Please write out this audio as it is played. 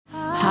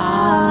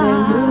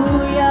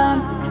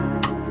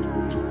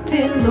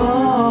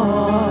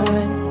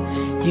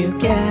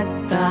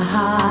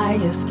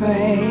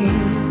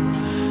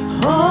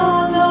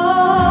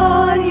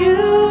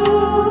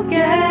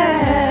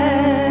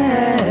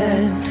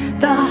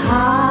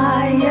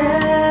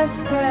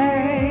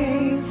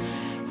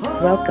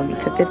welcome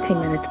to 15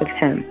 Minutes with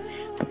Him,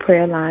 a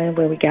prayer line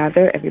where we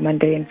gather every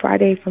Monday and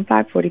Friday from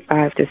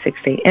 5:45 to 6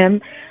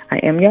 a.m. I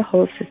am your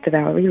host, Sister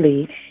Valerie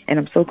Lee, and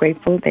I'm so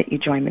grateful that you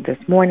joined me this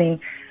morning.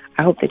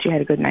 I hope that you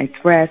had a good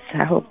night's rest.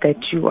 I hope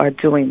that you are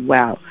doing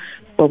well.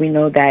 Well, we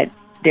know that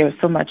there's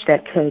so much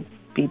that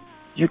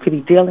you could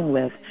be dealing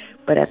with,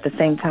 but at the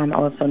same time,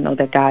 also know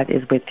that God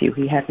is with you.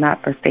 He has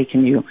not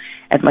forsaken you.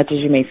 As much as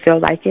you may feel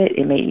like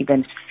it may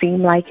even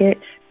seem like it,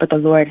 but the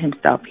Lord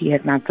himself, he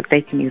has not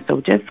forsaken you.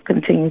 So just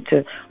continue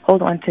to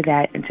hold on to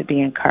that and to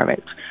be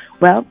encouraged.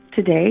 Well,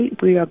 today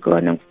we are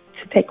going to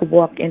take a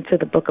walk into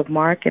the book of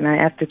Mark, and I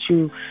ask that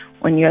you,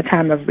 on your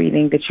time of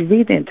reading, that you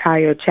read the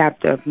entire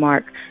chapter of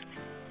Mark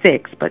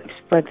 6. But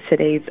for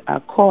today's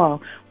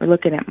call, we're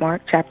looking at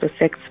Mark chapter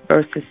 6,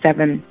 verses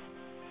 7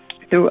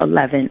 through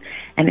 11,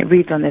 and it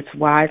reads on this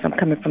wise. I'm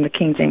coming from the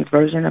King James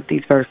Version of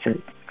these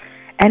verses.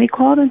 And he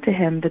called unto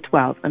him the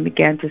 12, and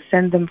began to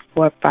send them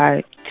forth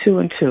by two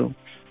and two,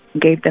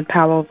 and gave them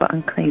power over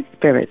unclean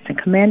spirits, and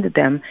commanded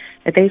them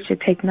that they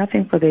should take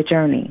nothing for their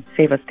journey,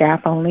 save a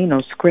staff only,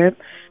 no scrip,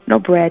 no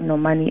bread, no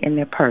money in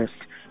their purse,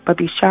 but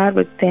be shod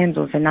with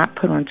sandals, and not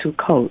put on two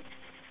coats.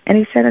 And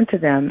he said unto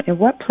them, In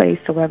what place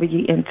soever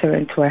ye enter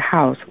into a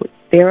house,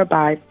 there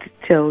abide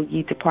till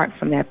ye depart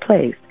from that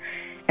place.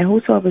 And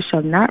whosoever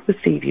shall not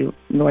receive you,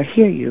 nor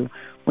hear you,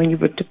 when you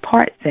would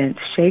depart thence,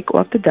 shake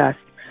off the dust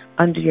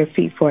under your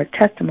feet for a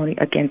testimony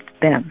against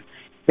them.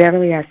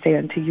 Verily I say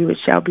unto you, it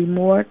shall be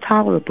more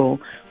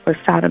tolerable for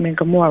Sodom and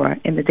Gomorrah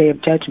in the day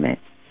of judgment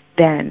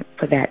than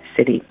for that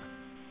city.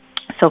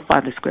 So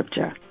far the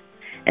scripture.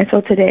 And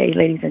so today,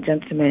 ladies and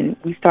gentlemen,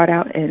 we start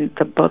out in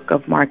the book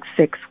of Mark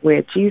 6,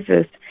 where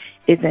Jesus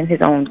is in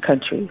his own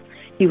country.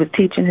 He was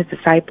teaching his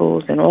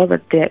disciples and all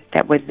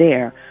that were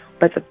there,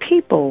 but the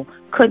people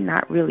could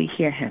not really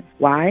hear him.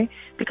 Why?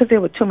 Because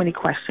there were too many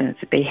questions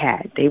that they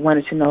had. They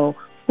wanted to know,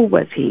 who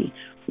was he?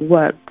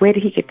 Where did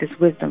he get this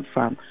wisdom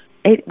from?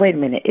 Wait a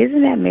minute,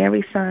 isn't that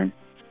Mary's son?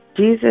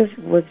 Jesus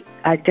was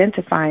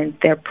identifying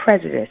their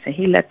prejudice, and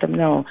he let them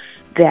know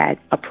that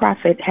a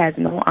prophet has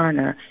no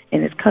honor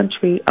in his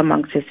country,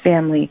 amongst his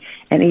family,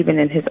 and even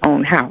in his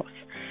own house.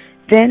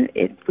 Then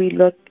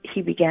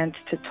he began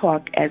to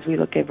talk as we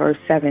look at verse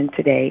 7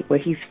 today, where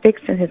he's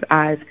fixing his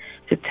eyes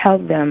to tell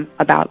them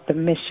about the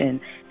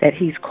mission that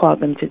he's called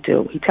them to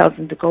do. He tells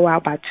them to go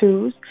out by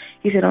twos.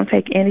 He said, don't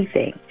take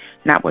anything,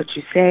 not what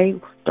you say,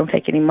 don't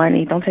take any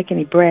money, don't take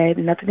any bread,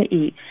 nothing to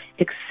eat,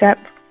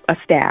 except a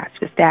staff.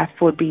 The staff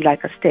would be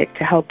like a stick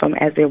to help them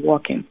as they're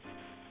walking,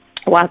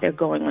 while they're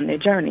going on their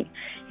journey.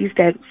 He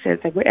says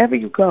that wherever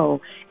you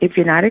go, if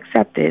you're not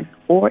accepted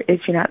or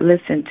if you're not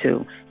listened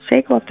to,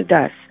 shake off the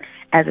dust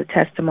as a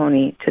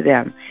testimony to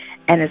them.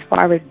 And as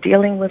far as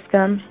dealing with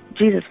them,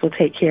 Jesus will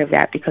take care of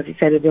that, because he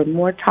said it would be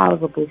more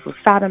tolerable for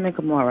Sodom and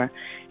Gomorrah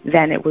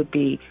than it would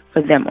be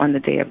for them on the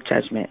day of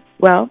judgment.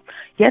 Well,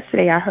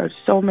 yesterday I heard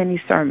so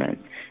many sermons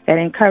that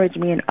encourage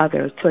me and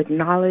others to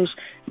acknowledge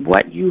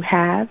what you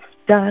have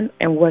done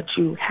and what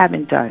you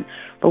haven't done.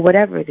 But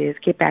whatever it is,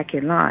 get back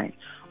in line.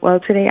 Well,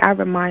 today I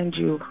remind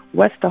you,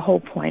 what's the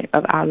whole point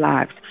of our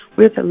lives?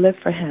 We're to live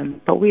for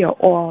him, but we are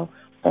all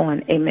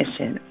on a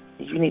mission.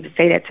 You need to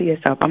say that to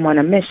yourself. I'm on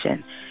a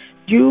mission.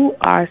 You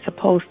are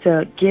supposed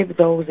to give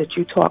those that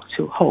you talk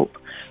to hope.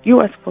 You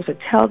are supposed to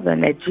tell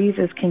them that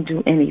Jesus can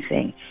do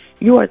anything.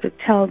 You are to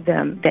tell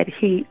them that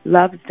he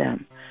loves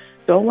them.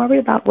 Don't worry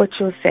about what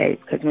you'll say,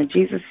 because when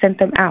Jesus sent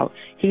them out,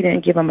 he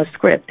didn't give them a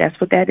script. That's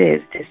what that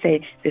is, to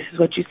say, this is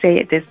what you say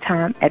at this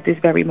time, at this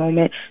very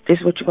moment. This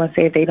is what you're going to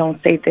say if they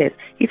don't say this.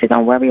 He said,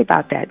 don't worry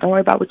about that. Don't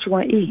worry about what you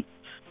want to eat.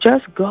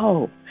 Just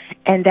go.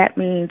 And that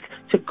means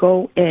to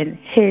go in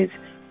his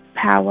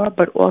power,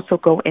 but also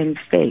go in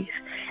faith.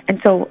 And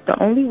so the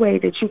only way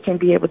that you can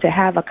be able to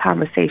have a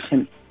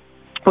conversation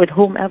with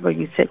whomever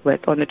you sit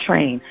with on the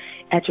train,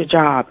 at your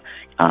job,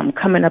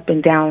 coming up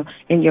and down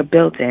in your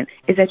building,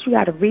 is that you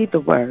got to read the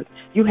word.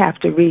 You have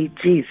to read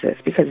Jesus,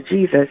 because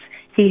Jesus,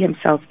 he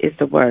himself is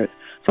the word.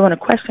 So when a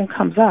question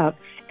comes up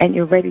and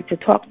you're ready to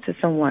talk to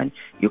someone,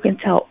 you can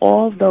tell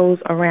all those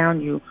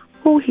around you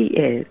who he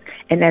is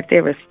and that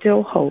there is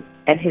still hope,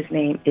 and his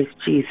name is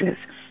Jesus.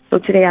 So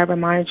today I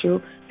remind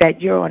you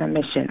that you're on a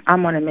mission.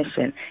 I'm on a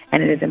mission.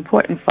 And it is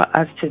important for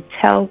us to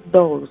tell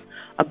those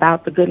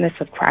about the goodness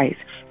of Christ,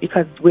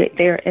 because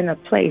they're in a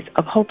place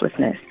of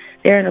hopelessness.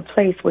 They're in a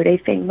place where they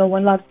think no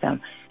one loves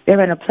them.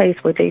 They're in a place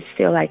where they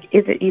feel like,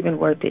 is it even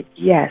worth it?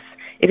 Yes,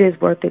 it is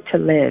worth it to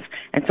live.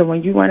 And so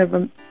when you want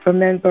to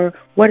remember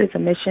what is a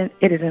mission,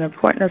 it is an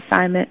important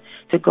assignment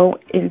to go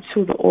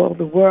into all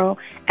the world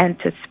and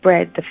to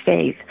spread the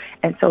faith.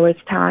 And so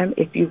it's time,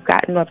 if you've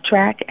gotten off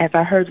track, as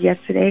I heard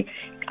yesterday,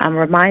 I'm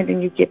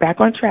reminding you, get back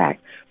on track,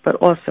 but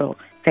also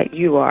that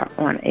you are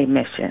on a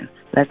mission.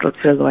 Let's look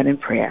to the Lord in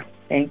prayer.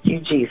 Thank you,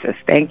 Jesus.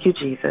 Thank you,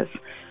 Jesus.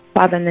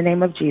 Father, in the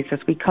name of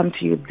Jesus, we come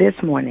to you this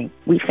morning.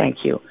 We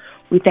thank you.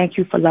 We thank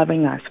you for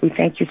loving us. We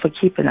thank you for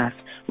keeping us.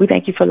 We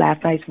thank you for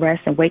last night's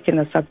rest and waking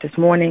us up this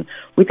morning.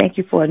 We thank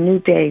you for a new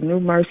day, new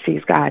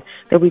mercies, God,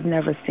 that we've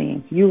never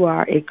seen. You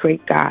are a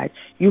great God.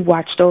 You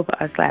watched over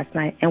us last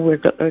night, and we're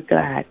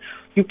glad.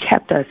 You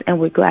kept us, and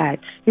we're glad.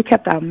 You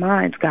kept our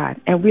minds, God,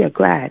 and we are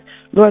glad.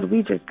 Lord,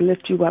 we just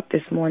lift you up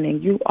this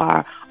morning. You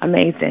are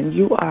amazing.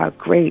 You are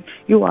great.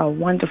 You are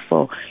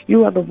wonderful.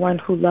 You are the one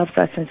who loves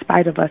us in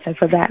spite of us, and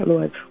for that,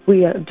 Lord,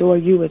 we adore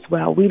you as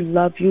well. We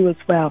love you as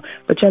well,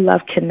 but your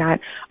love cannot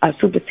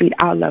supersede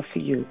our love for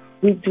you.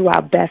 We do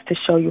our best to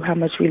show you how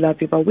much we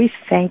love you, but we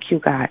thank you,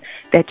 God,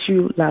 that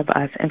you love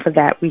us, and for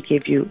that we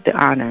give you the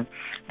honor.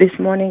 This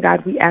morning,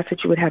 God, we ask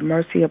that you would have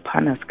mercy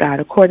upon us,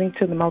 God, according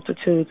to the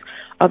multitudes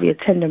of your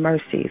tender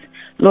mercies.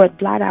 Lord,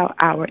 blot out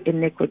our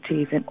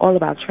iniquities and all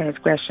of our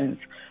transgressions.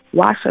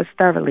 Wash us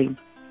thoroughly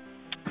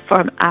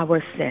from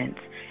our sins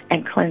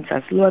and cleanse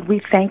us. Lord,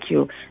 we thank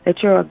you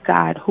that you're a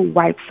God who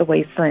wipes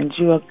away sins.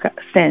 You're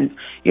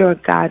a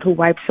God who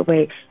wipes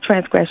away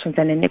transgressions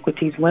and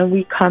iniquities when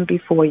we come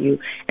before you.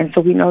 And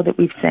so we know that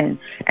we've sinned.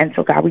 And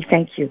so, God, we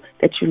thank you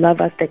that you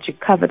love us, that you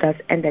covered us,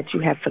 and that you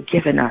have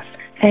forgiven us.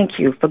 Thank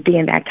you for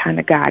being that kind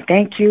of God.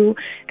 Thank you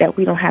that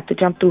we don't have to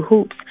jump through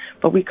hoops,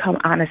 but we come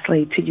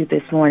honestly to you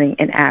this morning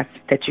and ask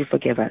that you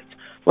forgive us.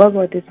 Well,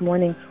 Lord, this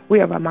morning we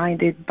are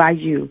reminded by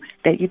you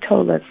that you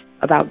told us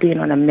about being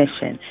on a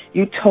mission.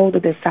 You told the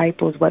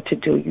disciples what to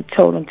do. You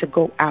told them to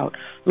go out.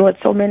 Lord,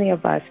 so many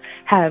of us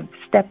have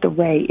stepped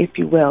away, if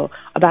you will,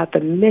 about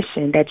the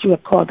mission that you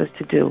have called us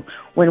to do.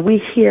 When we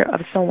hear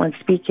of someone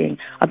speaking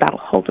about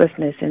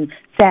hopelessness and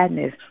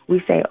sadness,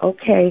 we say,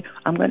 okay,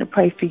 I'm going to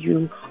pray for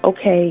you.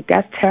 Okay,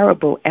 that's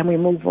terrible, and we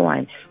move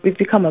on. We've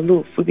become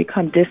aloof. We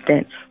become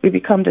distant. We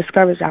become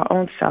discouraged our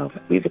own self.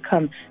 We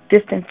become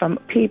distant from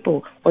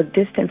people or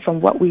distant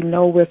from what we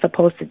know we're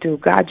supposed to do.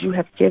 God, you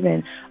have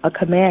given a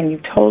command. You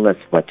told us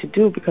what to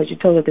do because you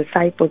told the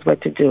disciples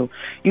what to do.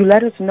 You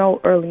let us know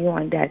early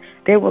on that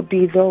there will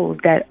be those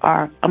that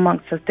are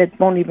amongst us that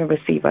won't even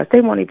receive us.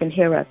 They won't even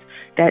hear us.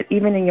 That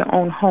even in your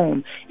own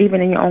home,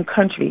 even in your own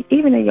country,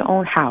 even in your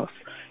own house,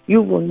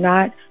 you will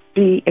not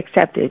be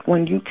accepted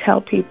when you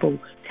tell people,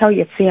 tell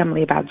your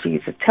family about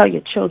Jesus, tell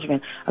your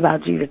children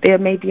about Jesus. There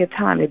may be a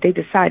time that they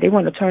decide they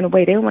want to turn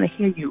away. They don't want to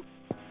hear you.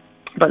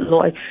 But,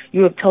 Lord,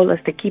 you have told us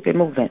to keep it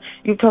moving.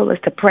 You've told us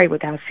to pray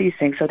without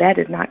ceasing. So that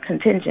is not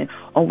contingent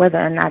on whether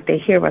or not they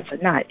hear us or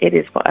not. It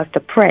is for us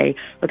to pray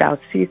without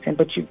ceasing.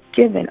 But you've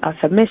given us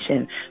a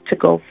mission to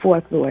go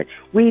forth, Lord.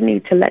 We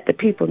need to let the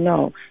people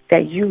know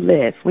that you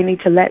live. We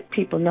need to let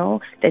people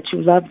know that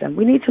you love them.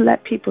 We need to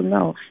let people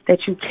know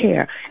that you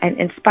care. And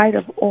in spite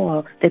of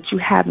all, that you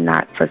have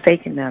not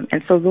forsaken them.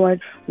 And so, Lord,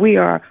 we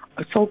are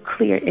so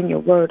clear in your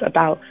word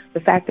about the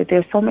fact that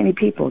there's so many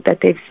people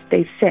that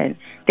they've sinned.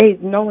 They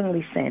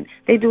knowingly sin.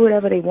 They do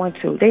whatever they want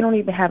to. They don't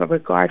even have a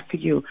regard for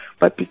you.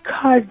 But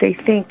because they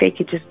think they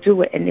could just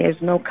do it and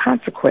there's no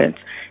consequence,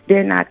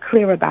 they're not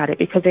clear about it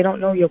because they don't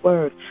know your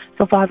word.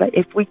 So, Father,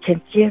 if we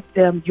can give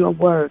them your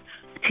word,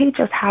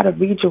 teach us how to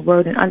read your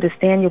word and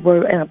understand your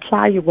word and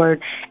apply your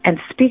word and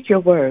speak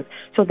your word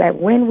so that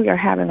when we are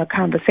having a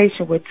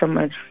conversation with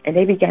someone and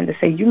they begin to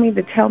say, you mean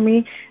to tell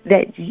me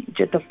that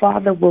the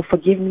Father will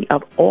forgive me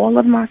of all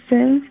of my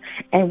sins?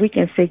 And we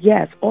can say,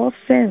 yes, all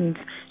sins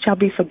shall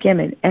be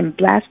forgiven, and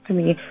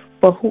blasphemy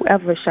for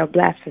whoever shall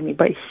blaspheme.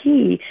 But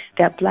he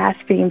that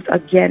blasphemes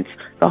against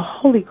the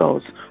Holy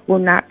Ghost will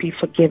not be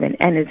forgiven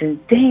and is in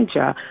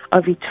danger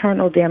of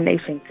eternal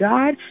damnation.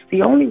 God,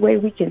 the only way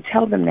we can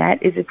tell them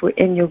that is if we're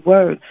in your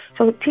word.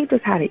 So teach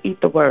us how to eat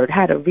the word,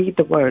 how to read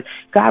the word.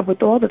 God,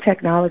 with all the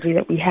technology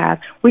that we have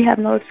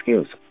no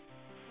excuse.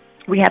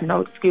 We have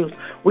no excuse.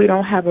 We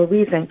don't have a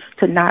reason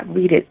to not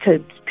read it,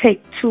 to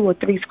take 2 or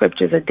 3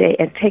 scriptures a day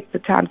and take the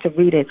time to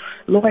read it.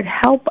 Lord,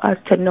 help us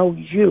to know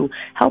you.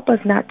 Help us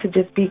not to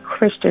just be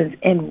Christians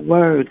in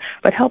word,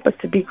 but help us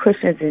to be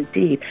Christians in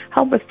deed.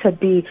 Help us to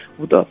be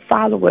the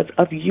followers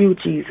of you,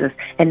 Jesus,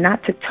 and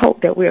not to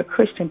tote that we're a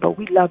Christian, but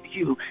we love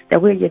you,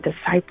 that we're your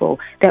disciple,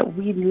 that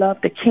we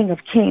love the King of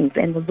Kings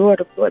and the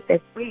Lord of Lords,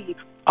 that we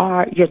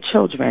are your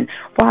children.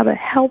 Father,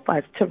 help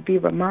us to be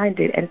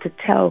reminded and to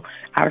tell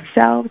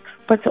ourselves,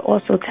 but to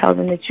also tell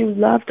them that you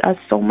loved us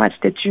so much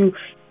that you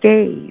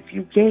gave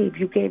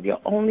your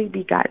only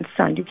begotten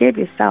Son. You gave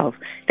yourself,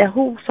 that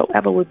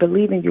whosoever would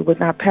believe in you would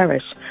not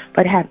perish,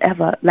 but have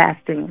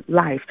everlasting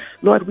life.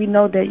 Lord, we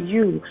know that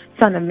you,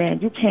 Son of Man,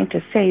 you came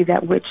to save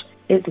that which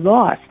is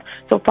lost.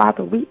 So,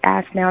 Father, we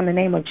ask now in the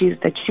name of Jesus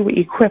that you would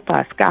equip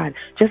us, God,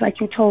 just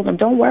like you told them.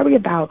 Don't worry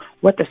about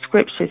what the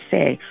scriptures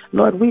say.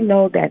 Lord, we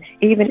know that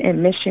even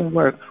in mission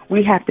work,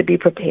 we have to be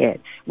prepared.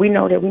 We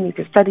know that we need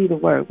to study the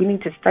word. We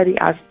need to study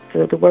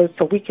the word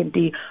so we can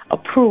be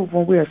approved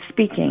when we are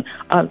speaking,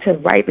 to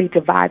rightly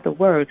divide the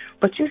word.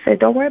 But you said,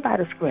 don't worry about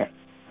a script.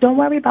 Don't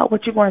worry about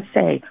what you're going to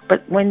say,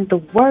 but when the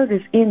word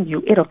is in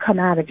you, it'll come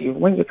out of you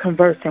when you're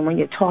conversing, when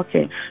you're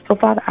talking. So,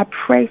 Father, I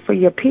pray for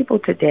your people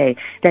today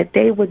that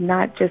they would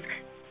not just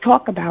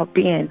talk about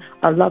being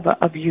a lover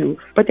of you,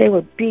 but they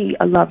would be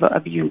a lover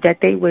of you,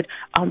 that they would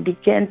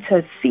begin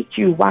to seek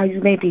you while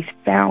you may be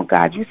found,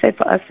 God. You said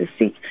for us to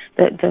seek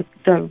the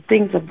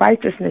things of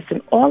righteousness,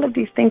 and all of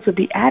these things would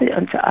be added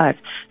unto us.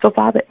 So,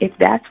 Father, if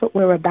that's what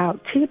we're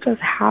about, teach us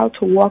how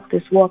to walk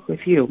this walk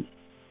with you.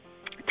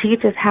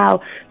 Teach us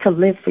how to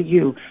live for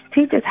you.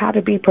 Teach us how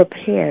to be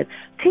prepared.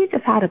 Teach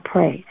us how to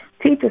pray.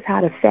 Teach us how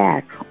to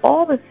fast.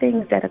 All the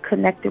things that are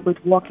connected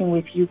with walking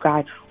with you,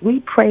 God. We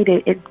pray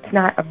that it's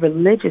not a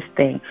religious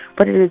thing,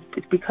 but it's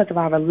because of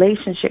our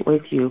relationship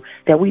with you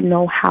that we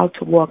know how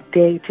to walk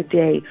day to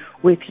day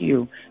with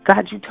you.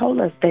 God, you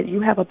told us that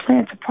you have a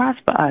plan to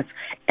prosper us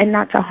and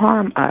not to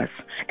harm us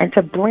and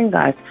to bring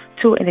us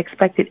to an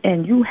expected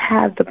end. You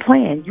have the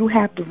plan. You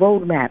have the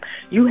roadmap.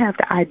 You have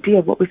the idea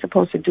of what we're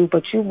supposed to do,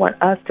 but you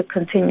want us to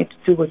continue to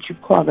do what you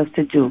call us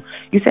to do.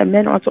 You said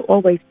men ought to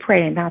always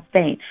pray and not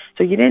faint.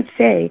 So you didn't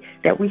say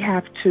that we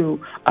have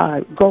to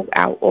go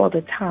out all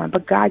the time,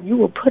 but God, you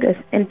will put us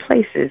in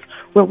places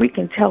where we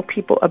can tell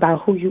people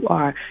about who you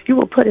are. You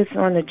will put us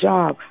on the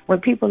job when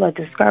people are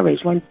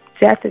discouraged, when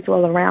death is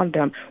all around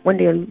them, when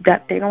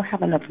they don't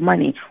have enough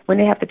money, when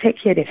they have to take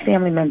care of their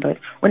family members,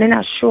 when they're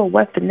not sure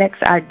what the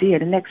next idea,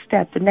 the next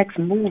step, the next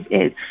move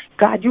is.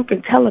 God, you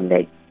can tell them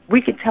that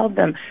we can tell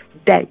them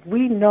that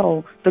we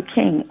know the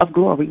King of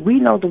glory. We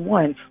know the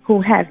one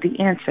who has the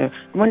answer.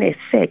 When they're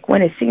sick,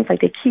 when it seems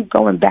like they keep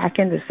going back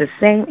into the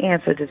same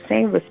answer, the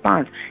same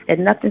response,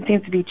 and nothing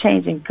seems to be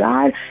changing.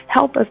 God,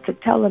 help us to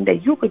tell them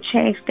that you could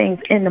change things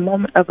in the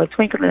moment of a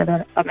twinkling of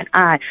an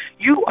eye.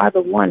 You are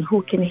the one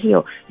who can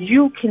heal.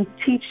 You can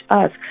teach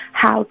us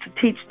how to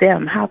teach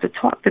them, how to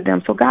talk to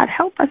them. So God,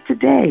 help us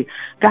today.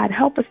 God,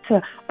 help us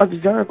to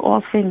observe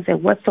all things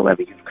and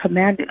whatsoever you've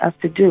commanded us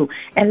to do.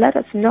 And let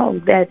us know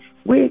that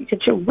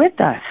you're with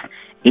us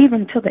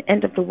even till the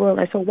end of the world.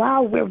 And so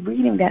while we're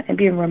reading that and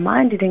being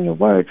reminded in your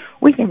word,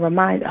 we can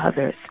remind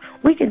others.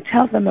 We can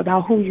tell them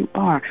about who you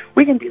are.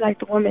 We can be like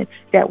the woman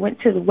that went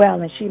to the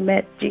well and she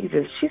met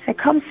Jesus. She said,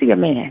 come see a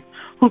man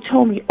who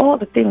told me all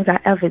the things I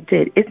ever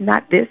did. Is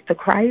not this the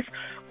Christ?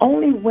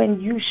 Only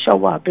when you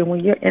show up and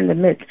when you're in the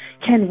midst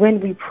can when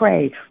we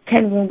pray,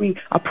 can when we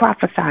are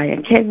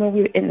prophesying, can when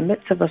we're in the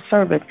midst of a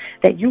service,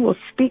 that you will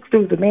speak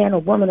through the man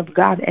or woman of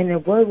God and the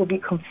word will be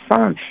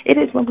confirmed. It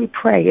is when we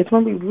pray, it's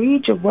when we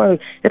read your word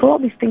that all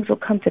these things will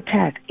come to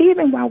pass.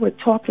 Even while we're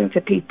talking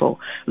to people,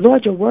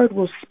 Lord, your word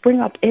will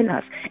spring up in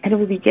us and it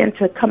will begin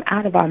to come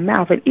out of our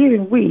mouth. And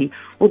even we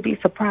will be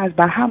surprised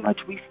by how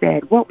much we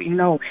said, what we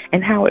know,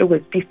 and how it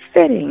was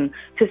befitting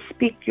to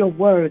speak your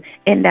word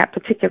in that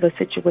particular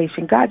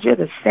situation. God, you're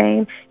the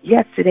same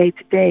yesterday,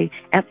 today,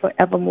 and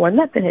forevermore.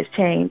 Nothing has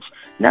changed.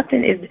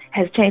 Nothing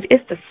has changed.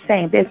 It's the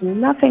same. There's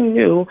nothing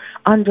new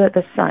under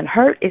the sun.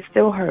 Hurt is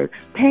still hurt.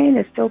 Pain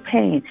is still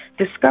pain.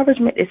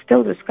 Discouragement is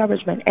still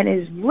discouragement. And it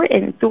is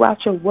written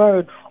throughout your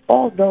word,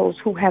 all those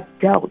who have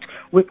dealt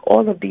with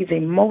all of these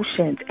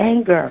emotions,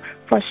 anger,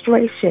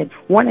 frustration,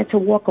 wanting to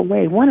walk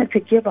away, wanting to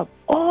give up,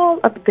 all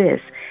of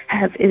this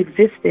has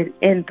existed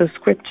in the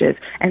scriptures.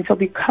 And so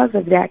because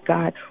of that,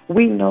 God,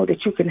 we know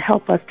that you can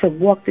help us to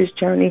walk this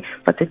journey,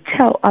 but to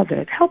tell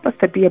others. Help us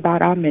to be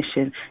about our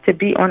mission, to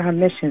be on our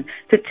mission,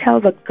 to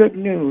tell the good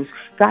news.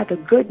 God, the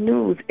good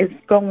news is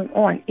going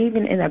on,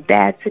 even in a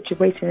bad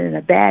situation, in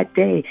a bad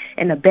day,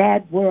 in a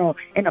bad world,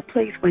 in a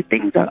place where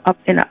things are up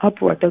in an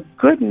uproar. The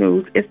good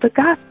news is the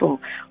gospel.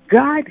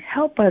 God,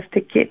 help us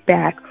to get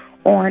back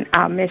on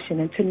our mission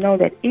and to know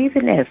that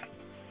even if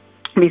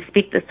we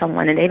speak to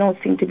someone and they don't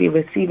seem to be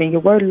receiving,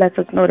 your word lets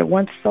us know that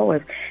one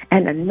soweth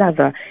and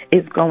another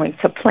is going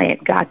to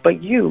plant, God.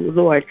 But you,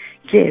 Lord,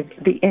 give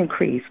the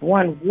increase.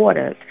 One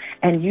waters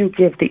and you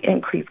give the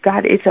increase.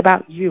 God, it's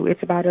about you.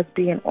 It's about us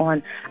being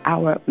on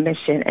our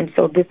mission. And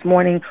so this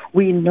morning,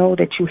 we know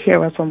that you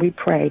hear us when we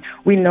pray.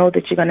 We know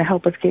that you're going to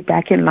help us get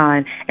back in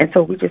line. And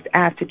so we just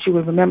ask that you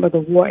would remember the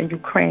war in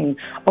Ukraine.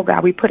 Oh,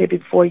 God, we put it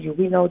before you.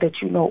 We know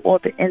that you know all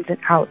the ins and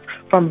outs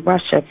from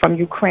Russia, from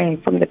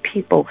Ukraine, from the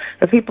people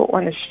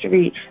on the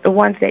street, the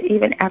ones that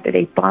even after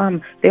they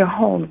bomb their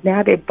homes,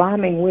 now they're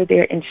bombing where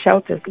they're in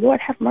shelters. Lord,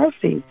 have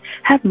mercy.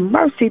 Have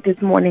mercy this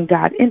morning,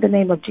 God. In the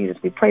name of Jesus,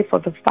 we pray for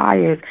the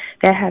fires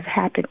that have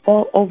happened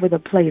all over the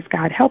place.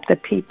 God, help the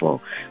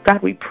people.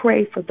 God, we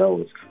pray for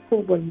those who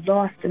were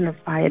lost in the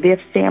fire,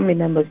 their family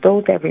members,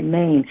 those that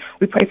remain.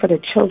 We pray for the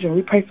children.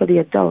 We pray for the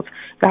adults.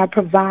 God,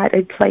 provide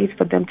a place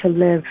for them to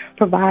live.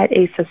 Provide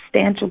a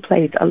substantial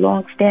place, a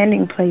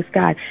long-standing place,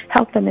 God.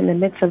 Help them in the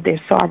midst of their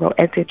sorrow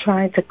as they're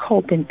trying to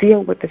cope and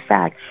deal with the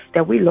fact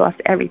that we lost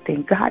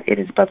everything. God, it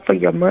is but for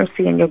your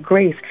mercy and your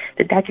grace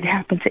that could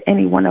happen to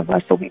any one of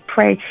us. So we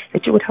pray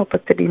that you would help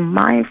us to be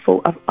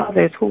mindful of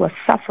others who are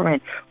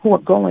suffering, who are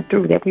going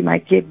through, that we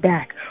might give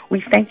back.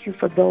 We thank you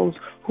for those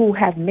who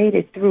have made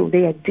it through.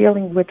 They are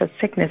dealing with a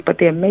sickness, but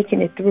they're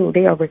making it through.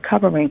 They are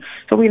recovering.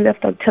 So we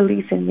lift up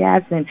Talise and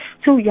Yasmin,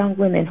 two young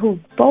women who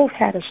both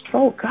had a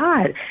stroke.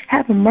 God,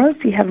 have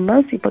mercy, have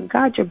mercy. But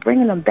God, you're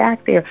bringing them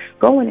back there,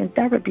 going in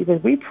therapy.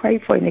 But we pray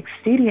for an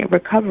expedient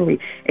recovery,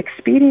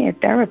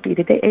 expedient therapy,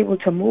 that they're able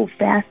to move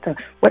faster,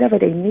 whatever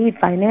they need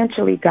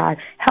financially, God.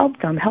 Help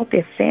them, help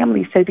their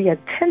families to be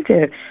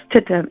attentive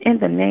to them in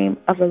the name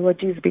of the Lord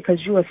Jesus,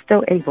 because you are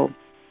still able.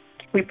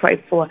 We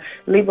pray for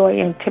Leroy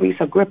and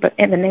Teresa Agrippa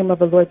in the name of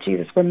the Lord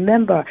Jesus.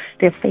 Remember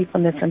their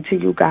faithfulness unto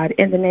you, God,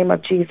 in the name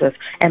of Jesus,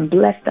 and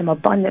bless them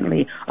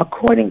abundantly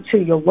according to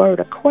your word,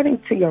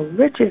 according to your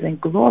riches and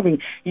glory.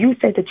 You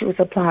said that you would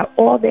supply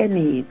all their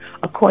needs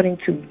according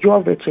to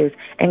your riches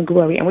and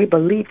glory, and we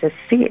believe to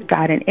see it,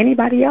 God, and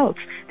anybody else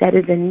that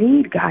is in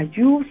need, God.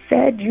 You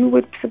said you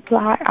would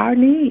supply our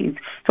needs.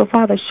 So,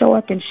 Father, show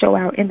up and show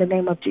out in the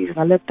name of Jesus.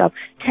 I lift up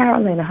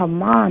Carolyn, her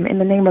mom, in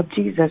the name of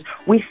Jesus.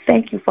 We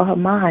thank you for her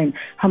mind,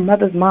 her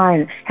mother's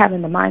mind,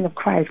 having the mind of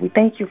Christ. We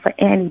thank you for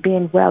Annie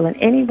being well, and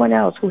anyone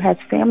else who has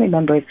family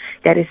members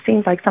that it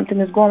seems like something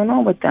is going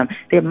on with them.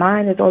 Their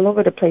mind is all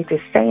over the place.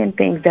 They're saying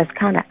things that's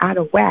kind of out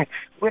of whack.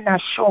 We're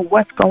not sure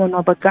what's going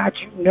on, but God,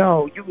 you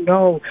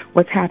know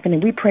what's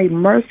happening. We pray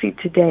mercy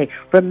today.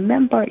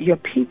 Remember your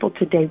people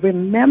today.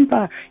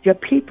 Remember your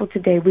people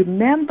today.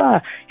 Remember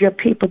your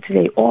people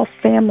today. All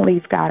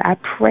families, God, I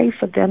pray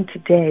for them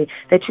today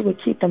that you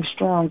would keep them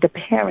strong. The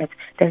parents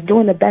that's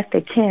doing the best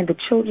they can. The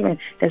children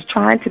that's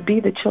trying to be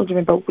the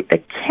children, but with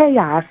the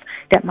chaos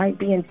that might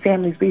be in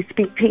families, we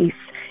speak peace.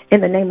 In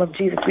the name of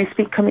Jesus, we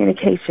speak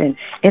communication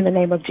in the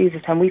name of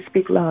Jesus, and we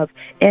speak love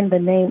in the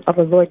name of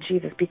the Lord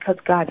Jesus, because,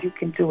 God, you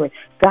can do it.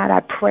 God,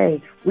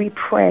 we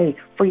pray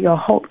for your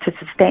hope to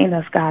sustain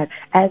us, God,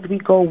 as we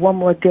go one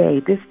more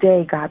day. This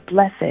day, God,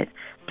 bless it.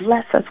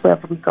 Bless us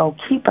wherever we go.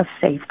 Keep us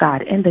safe,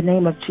 God, in the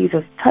name of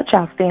Jesus. Touch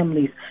our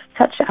families.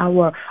 Touch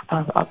our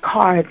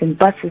cars and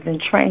buses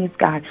and trains,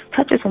 God.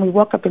 Touch us when we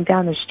walk up and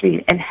down the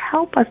street, and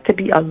help us to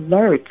be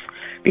alert,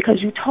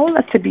 because you told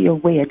us to be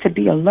aware, to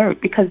be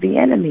alert, because the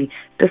enemy,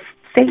 the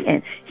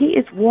Satan, he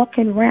is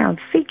walking around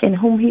seeking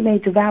whom he may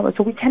devour.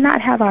 So we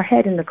cannot have our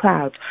head in the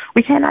clouds.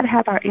 We cannot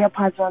have our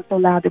AirPods on so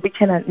loud that we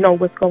cannot know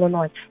what's going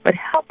on. But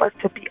help us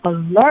to be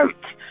alert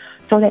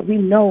so that we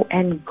know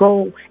and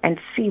go and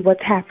see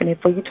what's happening.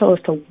 For you told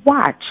us to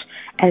watch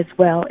as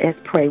well as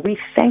pray. We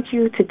thank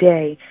you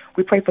today.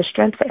 We pray for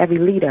strength for every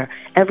leader,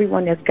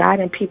 everyone that's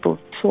guiding people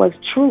towards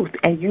truth,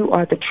 and you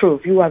are the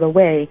truth. You are the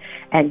way,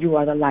 and you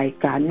are the light,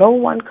 God. No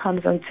one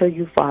comes unto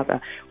you,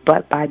 Father,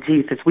 but by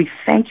Jesus. We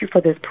thank you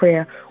for this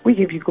prayer. We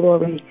give you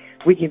glory,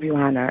 we give you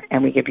honor,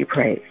 and we give you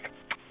praise.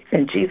 It's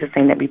in Jesus'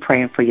 name that we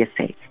pray and for your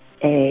sake.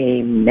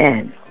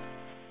 Amen.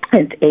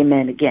 And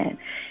amen again.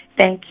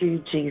 Thank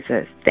you,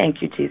 Jesus.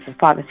 Thank you, Jesus.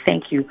 Father,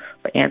 thank you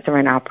for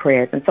answering our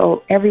prayers. And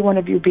so every one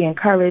of you be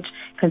encouraged.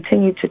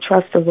 Continue to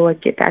trust the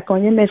Lord. Get back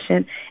on your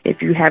mission.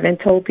 If you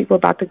haven't told people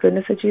about the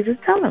goodness of Jesus,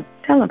 tell them.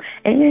 Tell them.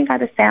 And you ain't got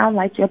to sound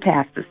like your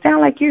pastor.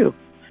 Sound like you.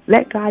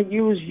 Let God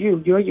use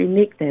you, your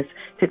uniqueness,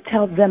 to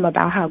tell them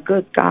about how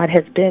good God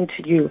has been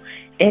to you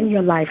in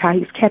your life, how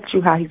he's kept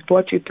you, how he's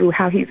brought you through,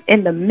 how he's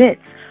in the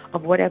midst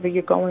of whatever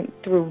you're going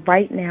through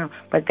right now,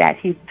 but that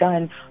he's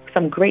done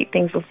some great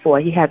things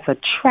before. He has a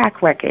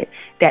track record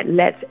that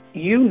lets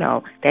you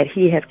know that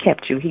he has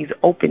kept you. He's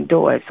opened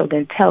doors. So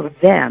then tell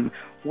them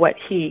what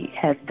he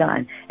has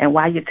done. And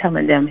while you're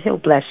telling them, he'll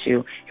bless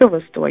you. He'll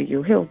restore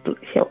you.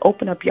 He'll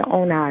open up your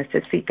own eyes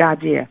to see,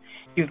 God, yeah,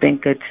 you've been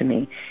good to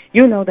me.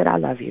 You know that I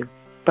love you,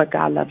 but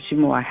God loves you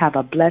more. Have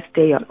a blessed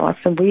day, an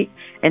awesome week,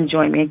 and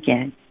join me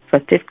again for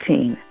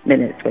 15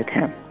 Minutes with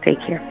Him. Take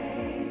care.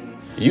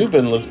 You've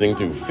been listening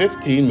to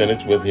 15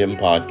 Minutes with Him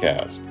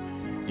podcast.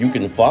 You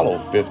can follow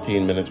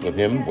 15 Minutes with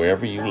Him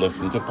wherever you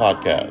listen to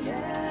podcasts.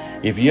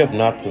 If you have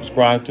not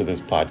subscribed to this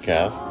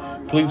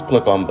podcast, please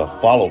click on the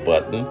follow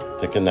button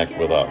to connect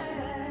with us.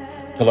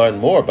 To learn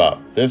more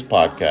about this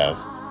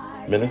podcast,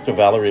 Minister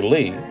Valerie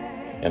Lee,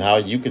 and how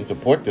you can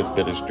support this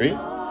ministry,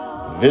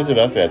 visit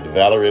us at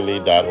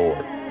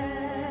valerielee.org.